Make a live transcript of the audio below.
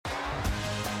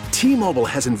T-Mobile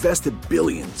has invested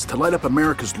billions to light up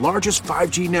America's largest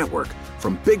 5G network,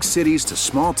 from big cities to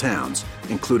small towns,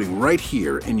 including right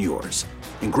here in yours.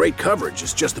 And great coverage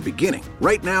is just the beginning.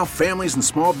 Right now, families and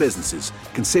small businesses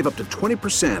can save up to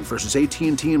 20% versus AT&T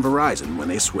and Verizon when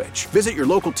they switch. Visit your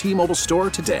local T-Mobile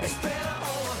store today.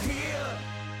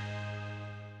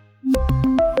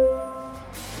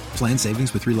 Plan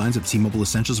savings with 3 lines of T-Mobile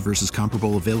Essentials versus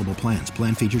comparable available plans.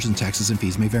 Plan features and taxes and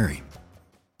fees may vary.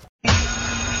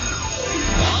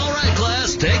 All right,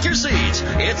 class, take your seats.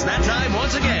 It's that time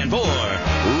once again for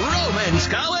Roman's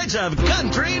College of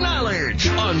Country Knowledge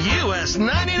on US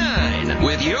 99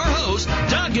 with your host,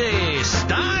 Dougie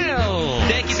Style.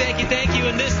 Thank you.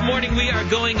 And this morning we are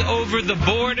going over the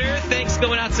border. Thanks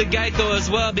going out to Geico as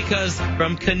well, because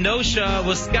from Kenosha,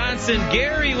 Wisconsin,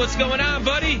 Gary, what's going on,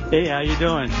 buddy? Hey, how you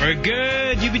doing? We're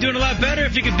good. You'd be doing a lot better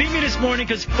if you could beat me this morning,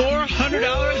 because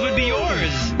 $400 would be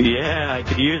yours. Yeah, I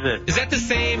could use it. Is that the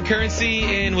same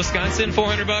currency in Wisconsin,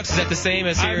 $400? Is that the same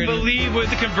as here? I believe with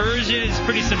the conversion, it's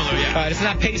pretty similar, yeah. All right, it's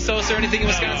not pesos or anything in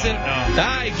Wisconsin? No. All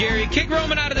right, Gary, kick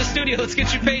Roman out of the studio. Let's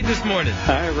get you paid this morning.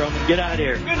 All right, Roman, get out of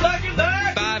here. Good luck.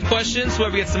 5 questions.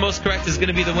 Whoever gets the most correct is going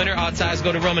to be the winner. All ties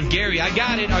go to Roman. Gary, I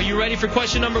got it. Are you ready for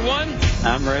question number 1?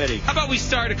 I'm ready. How about we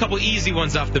start a couple easy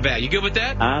ones off the bat? You good with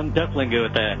that? I'm definitely good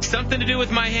with that. Something to Do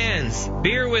with My Hands,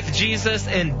 Beer with Jesus,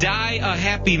 and Die a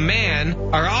Happy Man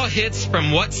are all hits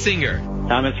from what singer?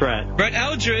 Thomas Rhett. Brett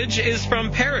Eldridge is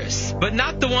from Paris, but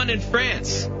not the one in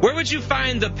France. Where would you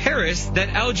find the Paris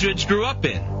that Eldridge grew up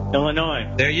in? Illinois.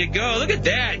 There you go. Look at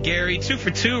that, Gary. 2 for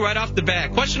 2 right off the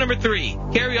bat. Question number 3.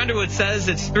 Carrie Underwood says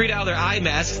it's $3 eye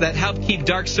masks that help keep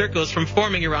dark circles from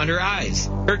forming around her eyes.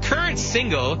 Her current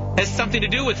single has something to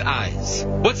do with eyes.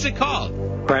 What's it called?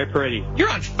 Cry Pretty. You're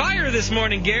on fire this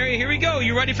morning, Gary. Here we go.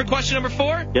 You ready for question number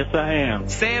 4? Yes, I am.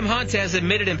 Sam Hunt has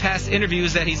admitted in past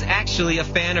interviews that he's actually a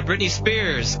fan of Britney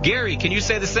Spears. Gary, can you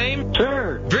say the same?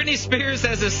 Sure. Britney Spears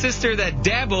has a sister that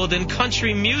dabbled in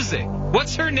country music.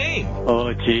 What's her name?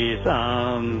 Oh, geez.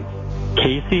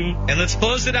 Casey. And let's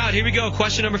close it out. Here we go.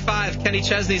 Question number 5. Kenny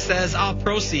Chesney says all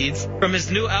proceeds from his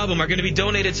new album are going to be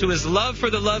donated to his Love for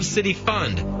the Love City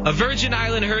Fund, a Virgin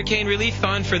Island hurricane relief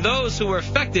fund for those who were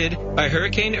affected by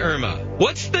Hurricane Irma.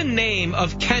 What's the name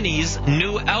of Kenny's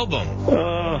new album?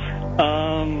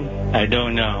 I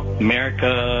don't know.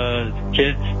 America's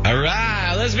Kids. All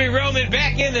right, let's be Roman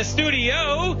back in the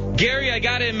studio. Gary, I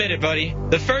got to admit it, buddy.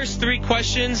 The first 3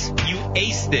 questions, you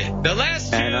aced it. The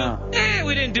last 2,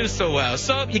 we didn't do so well.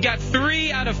 So you got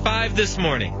 3 out of 5 this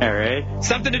morning. All right.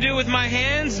 Something to Do with My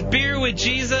Hands, Beer with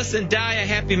Jesus, and Die a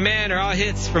Happy Man are all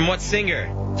hits from what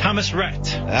singer? Thomas Rhett.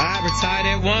 We're tied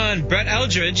at 1. Brett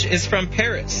Eldridge is from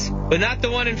Paris, but not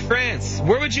the one in France.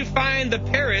 Where would you find the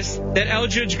Paris that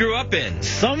Eldridge grew up in?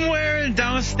 Somewhere in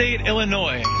downstate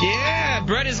Illinois. Yeah,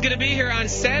 Brett is going to be here on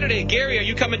Saturday. Gary, are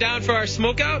you coming down for our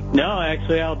smokeout? No,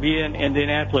 actually, I'll be in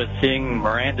Indianapolis seeing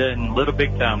Miranda and Little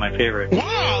Big Town, my favorite.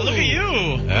 Wow, look at you.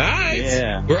 All right.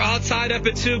 Yeah. We're all tied up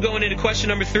at 2 going into question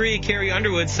number 3. Carrie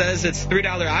Underwood says it's $3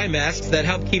 eye masks that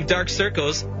help keep dark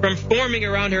circles from forming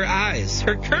around her eyes.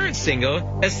 Her current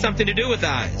single has something to do with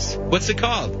eyes. What's it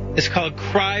called? It's called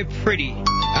Cry Pretty. All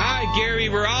right, Gary,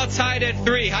 we're all tied at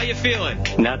 3. How you feeling?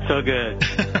 Not so good.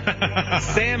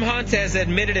 Sam Hunt has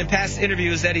admitted in past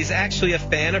interviews that he's actually a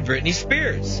fan of Britney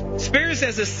Spears. Spears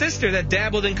has a sister that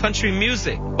dabbled in country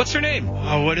music. What's her name?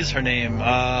 Oh, what is her name?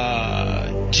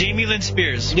 Jamie Lynn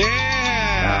Spears.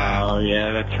 Yeah. Oh,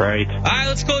 yeah, that's right. All right,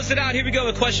 let's close it out. Here we go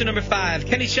with question number 5.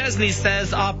 Kenny Chesney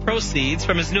says all proceeds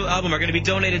from his new album are going to be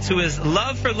donated to his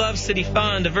Love for Love City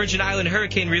Fund, a Virgin Island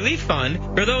hurricane relief fund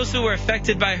for those who were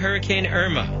affected by Hurricane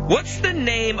Irma. What's the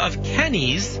name of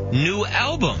Kenny's new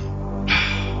album?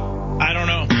 I don't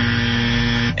know.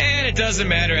 And it doesn't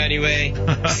matter anyway.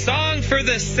 Song for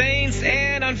the Saints,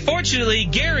 and unfortunately,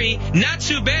 Gary, not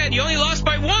too bad. You only lost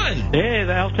by 1. Hey,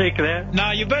 I'll take that.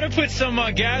 Now, you better put some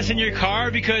gas in your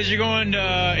car because you're going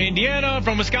to Indiana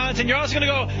from Wisconsin. You're also going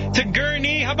to go to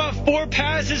Gurnee. How about 4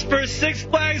 passes for Six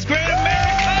Flags Great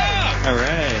America? All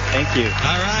right, thank you. All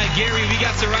right, Gary, we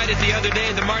got to ride it the other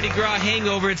day, the Mardi Gras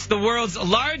Hangover. It's the world's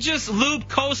largest loop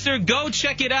coaster. Go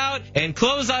check it out and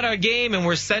close out our game, and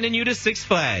we're sending you to Six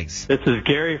Flags. This is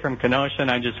Gary from Kenosha,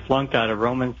 and I just flunked out of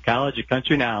Roman's College of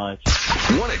Country Knowledge.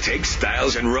 Want to take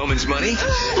Styles and Roman's money?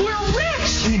 We're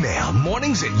rich! Email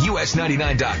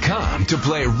mornings@us99.com to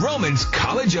play Roman's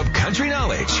College of Country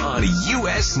Knowledge on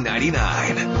US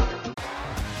 99.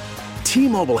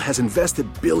 T-Mobile has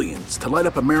invested billions to light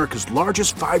up America's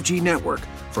largest 5G network,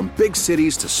 from big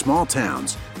cities to small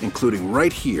towns, including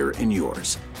right here in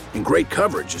yours. And great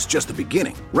coverage is just the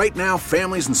beginning. Right now,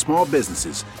 families and small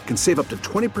businesses can save up to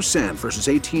 20% versus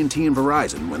AT&T and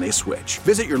Verizon when they switch.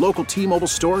 Visit your local T-Mobile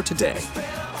store today.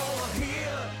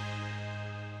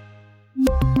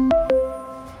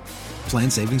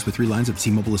 Plan savings with 3 lines of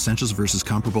T-Mobile Essentials versus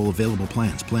comparable available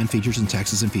plans. Plan features and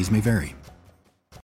taxes and fees may vary.